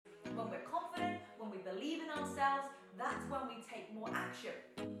ourselves, that's when we take more action.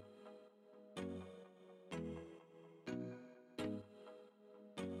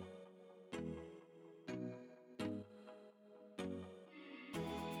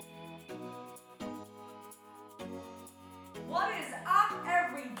 What is up,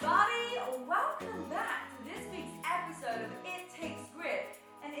 everybody? Welcome back to this week's episode of It Takes Grit.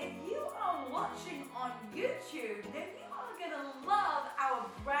 And if you are watching on YouTube, then you are going to love our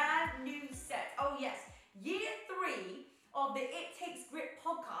brand new set. Oh yes, year 3 of the It Takes Grit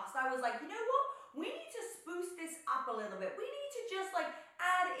podcast. I was like, you know what? We need to spruce this up a little bit. We need to just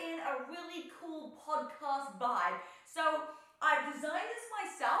add in a really cool podcast vibe. So I've designed this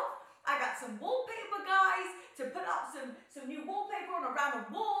myself. I got some wallpaper, guys, to put up some new wallpaper on around the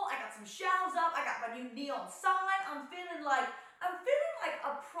wall. I got some shelves up. I got my new neon sign. I'm feeling like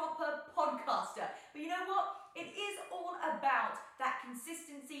a proper podcaster. But you know what? It is all about that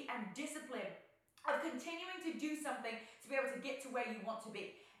consistency and discipline of continuing to do something to be able to get to where you want to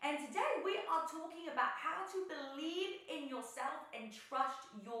be. And today we are talking about how to believe in yourself and trust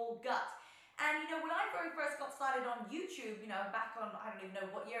your gut. And when I very first got started on YouTube, back on, I don't even know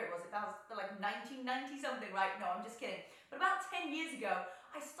what year it was. That was like 1990 something, right? No, I'm just kidding. But about 10 years ago,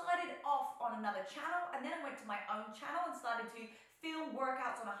 I started off on another channel, and then I went to my own channel and started to film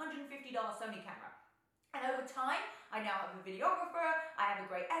workouts on a $150 Sony camera. And over time, I now have a videographer, I have a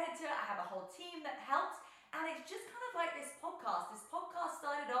great editor, I have a whole team that helps. And it's just kind of like this podcast. This podcast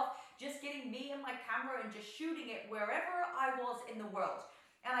started off just getting me and my camera and just shooting it wherever I was in the world.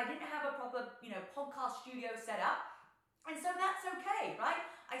 And I didn't have a proper, podcast studio set up. And so that's okay, right?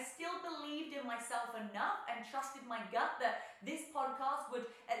 I still believed in myself enough and trusted my gut that this podcast would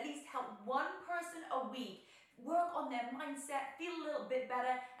at least help one person a week work on their mindset, feel a little bit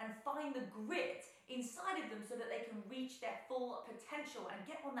better, and find the grit inside of them so that they can reach their full potential and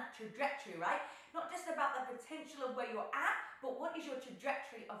get on that trajectory, right? Not just about the potential of where you're at, but what is your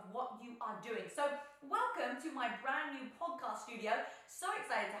trajectory of what you are doing. So welcome to my brand new podcast studio. So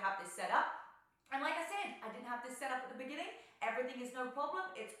excited to have this set up. And like I said, I didn't have this set up at the beginning. Everything is no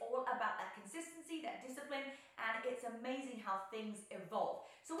problem. It's all about that consistency, that discipline, and it's amazing how things evolve.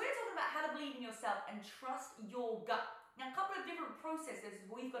 So we're talking about how to believe in yourself and trust your gut. Now, a couple of different processes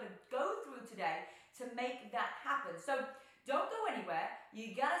we've got to go through today to make that happen. So don't go anywhere.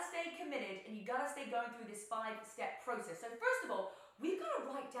 You gotta stay committed and you gotta stay going through this 5-step process. So first of all, we've got to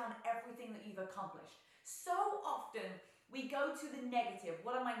write down everything that you've accomplished. So often we go to the negative.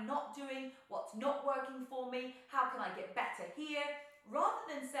 What am I not doing? What's not working for me? How can I get better here? Rather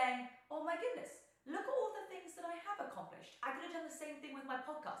than saying, oh my goodness, look at all the things that I have accomplished. I could have done the same thing with my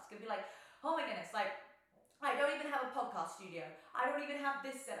podcast. Could be like, oh my goodness, I don't even have a podcast studio. I don't even have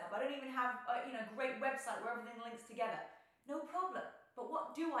this set up. I don't even have a great website where everything links together. No problem. But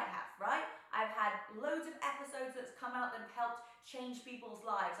what do I have, right? I've had loads of episodes that's come out that have helped change people's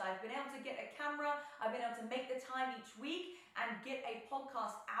lives. I've been able to get a camera. I've been able to make the time each week and get a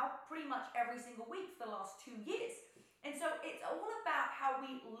podcast out pretty much every single week for the last 2 years. And so it's all about how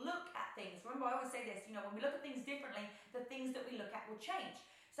we look at things. Remember, I always say this, when we look at things differently, the things that we look at will change.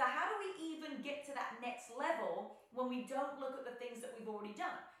 So how do we even get to that next level when we don't look at the things that we've already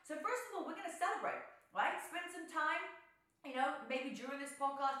done? So first of all, we're going to celebrate, right? Spend some time. Maybe during this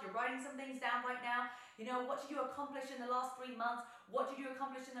podcast, you're writing some things down right now. What did you accomplish in the last 3 months? What did you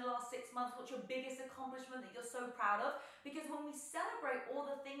accomplish in the last 6 months? What's your biggest accomplishment that you're so proud of? Because when we celebrate all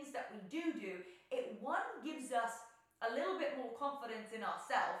the things that we do, it gives us a little bit more confidence in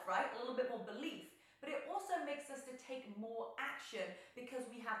ourselves, right? A little bit more belief. But it also makes us to take more action because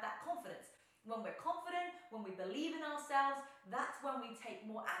we have that confidence. When we're confident, when we believe in ourselves, that's when we take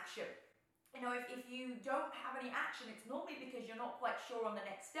more action. If you don't have any action, it's normally because you're not quite sure on the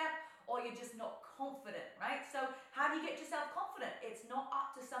next step or you're just not confident, right? So how do you get yourself confident? It's not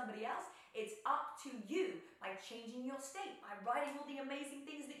up to somebody else. It's up to you by changing your state, by writing all the amazing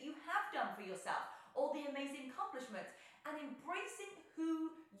things that you have done for yourself, all the amazing accomplishments, and embracing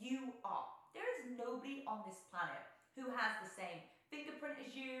who you are. There is nobody on this planet who has the same fingerprint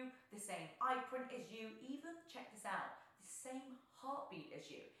as you, the same eye print as you, even, check this out, the same heartbeat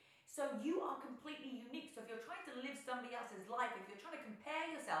as you. So you are completely unique. So if you're trying to live somebody else's life, if you're trying to compare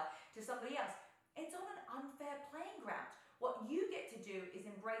yourself to somebody else, it's on an unfair playing ground. What you get to do is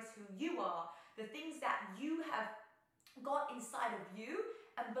embrace who you are, the things that you have got inside of you,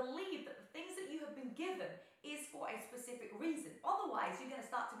 and believe that the things that you have been given is for a specific reason. Otherwise, you're going to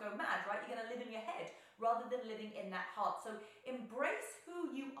start to go mad, right? You're going to live in your head rather than living in that heart. So embrace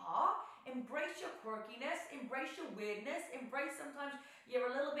who you are, embrace your quirkiness, embrace your weirdness, embrace sometimes you're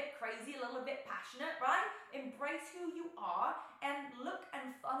a little bit crazy, a little bit passionate, right? Embrace who you are and look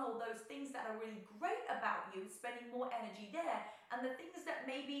and funnel those things that are really great about you, spending more energy there, and the things that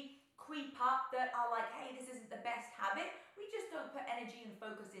maybe creep up that are like, hey, this isn't the best habit, we just don't put energy and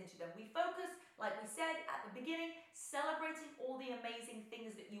focus into them. We focus, like we said at the beginning, celebrating all the amazing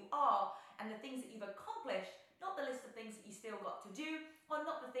things that you are and the things that you've accomplished, not the list of things that you still got to do, or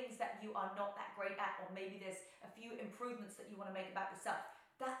not the things that you are not that great at, or maybe there's a few improvements that you want to make about yourself.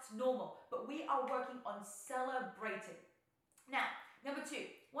 That's normal, but we are working on celebrating. Now, number 2,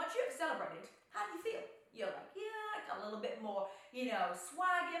 once you have celebrated, how do you feel? You're like, yeah, I got a little bit more,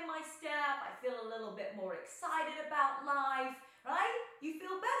 swag in my step. I feel a little bit more excited about life, right? You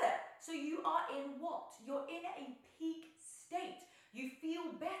feel better. So you are in what? You're in a peak state. You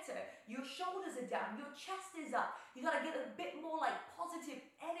feel better. Your shoulders are down. Your chest is up. You got to get a bit more like positive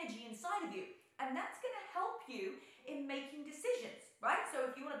energy inside of you. And that's going to help you in making decisions, right? So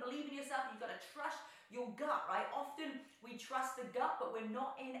if you want to believe in yourself, you've got to trust your gut, right? Often we trust the gut, but we're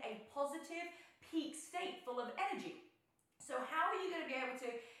not in a positive peak state full of energy. So how are you going to be able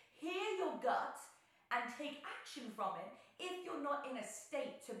to hear your gut and take action from it if you're not in a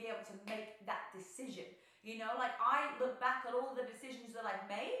state to be able to make that decision? Like I look back at all the decisions that I've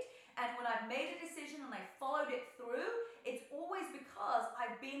made, and when I've made a decision and I followed it through, it's always because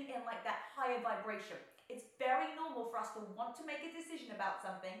I've been in like that higher vibration. It's very normal for us to want to make a decision about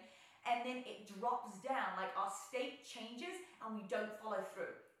something and then it drops down, like our state changes and we don't follow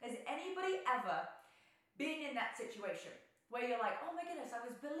through. Has anybody ever been in that situation where you're like, oh my goodness, I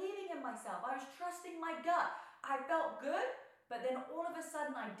was believing in myself, I was trusting my gut, I felt good, but then all of a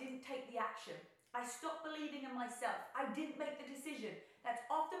sudden I didn't take the action. I stopped believing in myself. I didn't make the decision. That's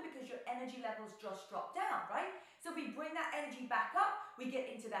often because your energy levels just drop down, right? So if we bring that energy back up, we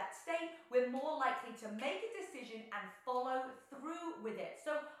get into that state, we're more likely to make a decision and follow through with it.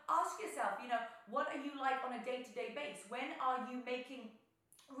 So ask yourself, what are you like on a day-to-day basis? When are you making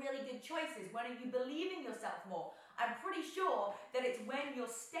really good choices? When are you believing yourself more? I'm pretty sure that it's when your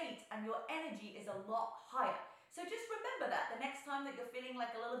state and your energy is a lot higher. So just remember that the next time that you're feeling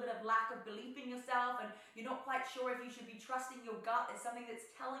like a little bit of lack of belief in yourself and you're not quite sure if you should be trusting your gut, there's something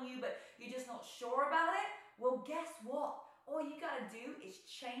that's telling you but you're just not sure about it, well, guess what? All you got to do is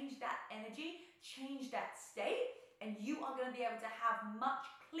change that energy, change that state, and you are going to be able to have much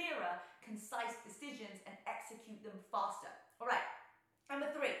clearer, concise decisions and execute them faster. All right, number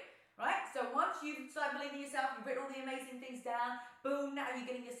 3. Right? So once you've started believing in yourself, you've written all the amazing things down, boom, now you're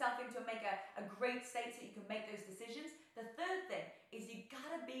getting yourself into make a great state so you can make those decisions. The third thing is you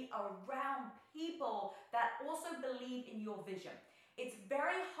gotta be around people that also believe in your vision. It's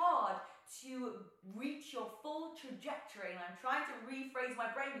very hard to reach your full trajectory, and I'm trying to rephrase my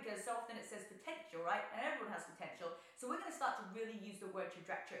brain because so often it says potential, right? And everyone has potential. So we're gonna start to really use the word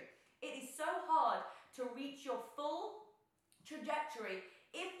trajectory. It is so hard to reach your full trajectory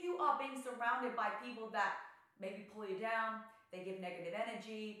if you are being surrounded by people that maybe pull you down, they give negative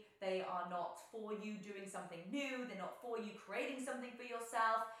energy, they are not for you doing something new, they're not for you creating something for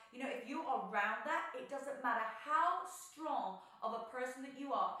yourself. If you're around that, it doesn't matter how strong of a person that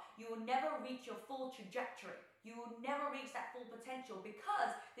you are, you will never reach your full trajectory. You will never reach that full potential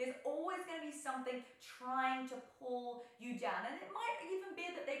because there's always going to be something trying to pull you down. And it might even be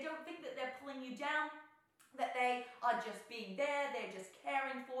that they don't think that they're pulling you down, that they are just being there, they're just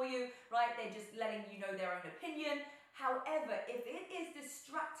caring for you, right? They're just letting you know their own opinion. However, if it is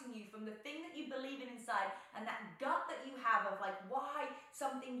distracting you from the thing that you believe in inside and that gut that you have of like why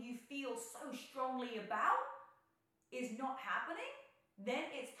something you feel so strongly about is not happening,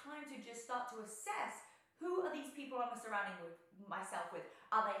 then it's time to just start to assess who are these people I'm surrounding myself with.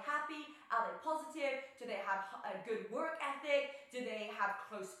 Are they happy? Are they positive? Do they have a good work ethic? Do they have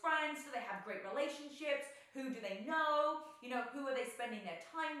close friends? Do they have great relationships? Who do they know? Who are they spending their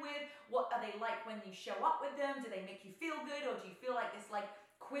time with? What are they like when you show up with them? Do they make you feel good, or do you feel like this like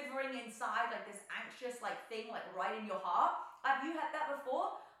quivering inside, like this anxious like thing like right in your heart? Have you had that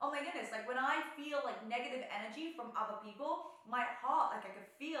before? Oh my goodness, like when I feel like negative energy from other people, my heart, like I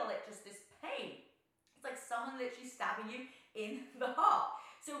could feel it, just this pain. It's like someone literally stabbing you in the heart.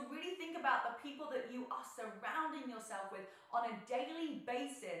 So really think about the people that you are surrounding yourself with on a daily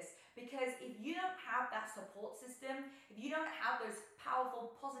basis, because if you don't have that support system, if you don't have those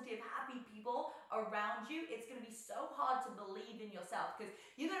powerful, positive, happy people around you, it's going to be so hard to believe in yourself, because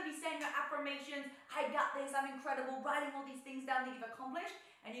you're going to be saying your affirmations, I got this, I'm incredible, writing all these things down that you've accomplished,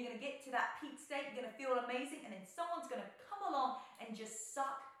 and you're going to get to that peak state, you're going to feel amazing, and then someone's going to come along and just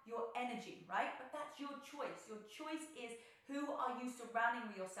suck your energy, right? But that's your choice. Your choice is who are you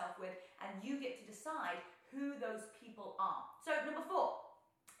surrounding yourself with, and you get to decide who those people are. So number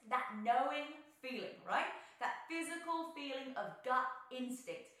 4, that knowing feeling, right? That physical feeling of gut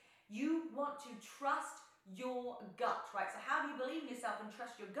instinct. You want to trust your gut, right? So how do you believe in yourself and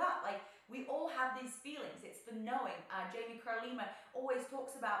trust your gut? Like, we all have these feelings. It's the knowing. Jamie Carlima always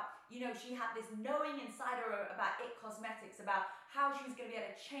talks about, she had this knowing inside her about IT Cosmetics, about how she was going to be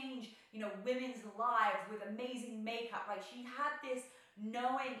able to change, women's lives with amazing makeup, right? She had this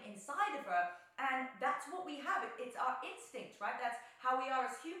knowing inside of her, and that's what we have. It's our instincts, right? That's how we are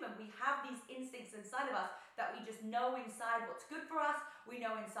as human. We have these instincts inside of us that we just know inside what's good for us. We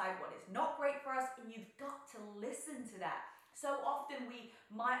know inside what is not great for us, and you've got to listen to that. So often we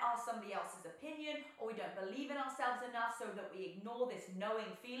might ask somebody else's opinion, or we don't believe in ourselves enough so that we ignore this knowing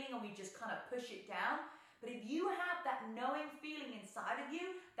feeling and we just kind of push it down. But if you have that knowing feeling inside of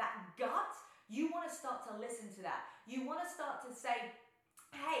you, that gut, you want to start to listen to that. You want to start to say,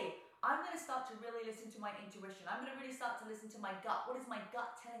 hey, I'm going to start to really listen to my intuition. I'm going to really start to listen to my gut. What is my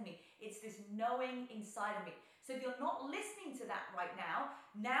gut telling me? It's this knowing inside of me. So if you're not listening to that right now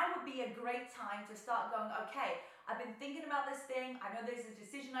would be a great time to start going, okay, I've been thinking about this thing. I know there's a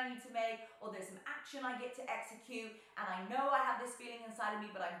decision I need to make, or there's some action I get to execute, and I know I have this feeling inside of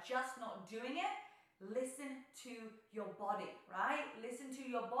me, but I'm just not doing it. Listen to your body, right? Listen to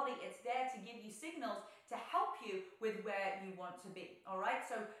your body. It's there to give you signals to help you with where you want to be, all right?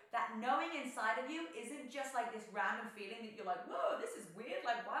 So that knowing inside of you isn't just like this random feeling that you're like, whoa, this is weird.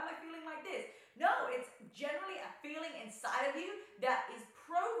 Like, why am I feeling like this? No, it's generally a feeling inside of you that is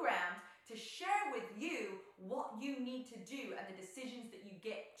programmed to share with you what you need to do and the decisions that you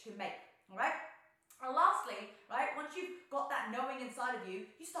get to make, all right? And lastly, right, once you've got that knowing inside of you,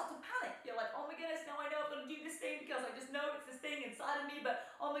 you start to panic. You're like, oh my goodness, now I know I've got to do this thing because I just know it's this thing inside of me, but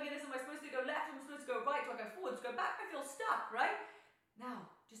oh my goodness, am I supposed to go left? Am I supposed to go right? Do I go forwards, go back? I feel stuck, right? Now,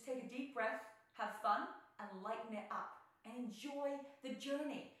 just take a deep breath, have fun, and lighten it up. And enjoy the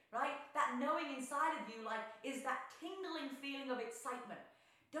journey, right? That knowing inside of you, like, is that tingling feeling of excitement.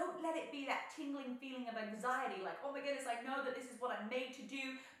 Don't let it be that tingling feeling of anxiety, like, oh my goodness, I know that this is what I'm made to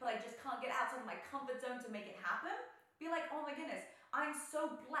do, but I just can't get outside of my comfort zone to make it happen. Be like, oh my goodness, I'm so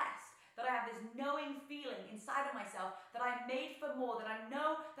blessed that I have this knowing feeling inside of myself that I'm made for more, that I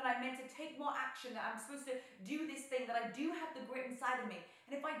know that I'm meant to take more action, that I'm supposed to do this thing, that I do have the grit inside of me.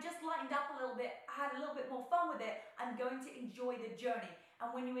 And if I just lightened up a little bit, I had a little bit more fun with it, I'm going to enjoy the journey. And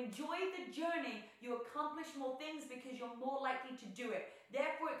when you enjoy the journey, you accomplish more things because you're more likely to do it.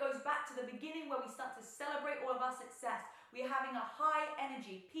 Therefore, it goes back to the beginning where we start to celebrate all of our success. We're having a high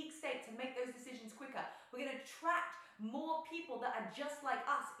energy, peak state to make those decisions quicker. We're going to attract more people that are just like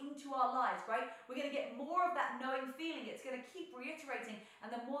us into our lives, right? We're going to get more of that knowing feeling. It's going to keep reiterating. And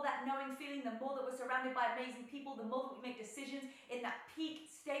the more that knowing feeling, the more that we're surrounded by amazing people, the more that we make decisions in that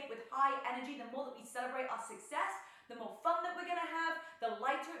peak state with high energy, the more that we celebrate our success, the more fun that we're going to have, the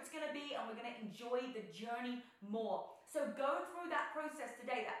lighter it's going to be, and we're going to enjoy the journey more. So go through that process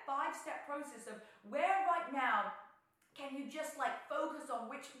today, that 5-step process of where right now can you just like focus on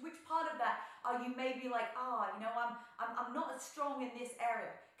which part of that are you maybe like, I'm not as strong in this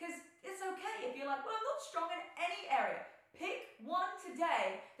area. Because it's okay if you're like, well, I'm not strong in any area. Pick one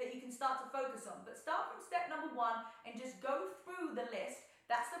today that you can start to focus on. But start from step number 1 and just go through the list.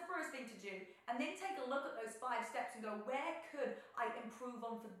 That's the first thing to do. And then take a look at those 5 steps and go, where could I improve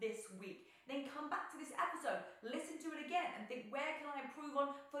on for this week? Then come back to this episode, listen to it again and think, where can I improve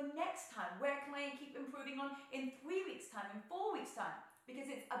on for next time? Where can I keep improving on in 3 weeks' time, in 4 weeks' time? Because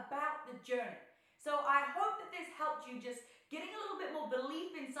it's about the journey. So I hope that this helped you just getting a little bit more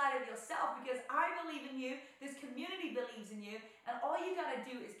belief inside of yourself, because I believe in you, this community believes in you, and all you gotta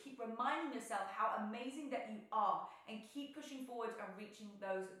do is keep reminding yourself how amazing that you are and keep pushing forward and reaching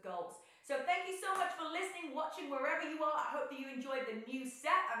those goals. So thank you so much for listening, watching, wherever you are. I hope that you enjoyed the new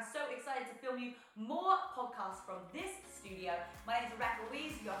set. I'm so excited to film you more podcasts from this studio. My name is Rebecca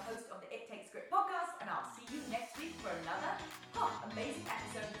Louise, your host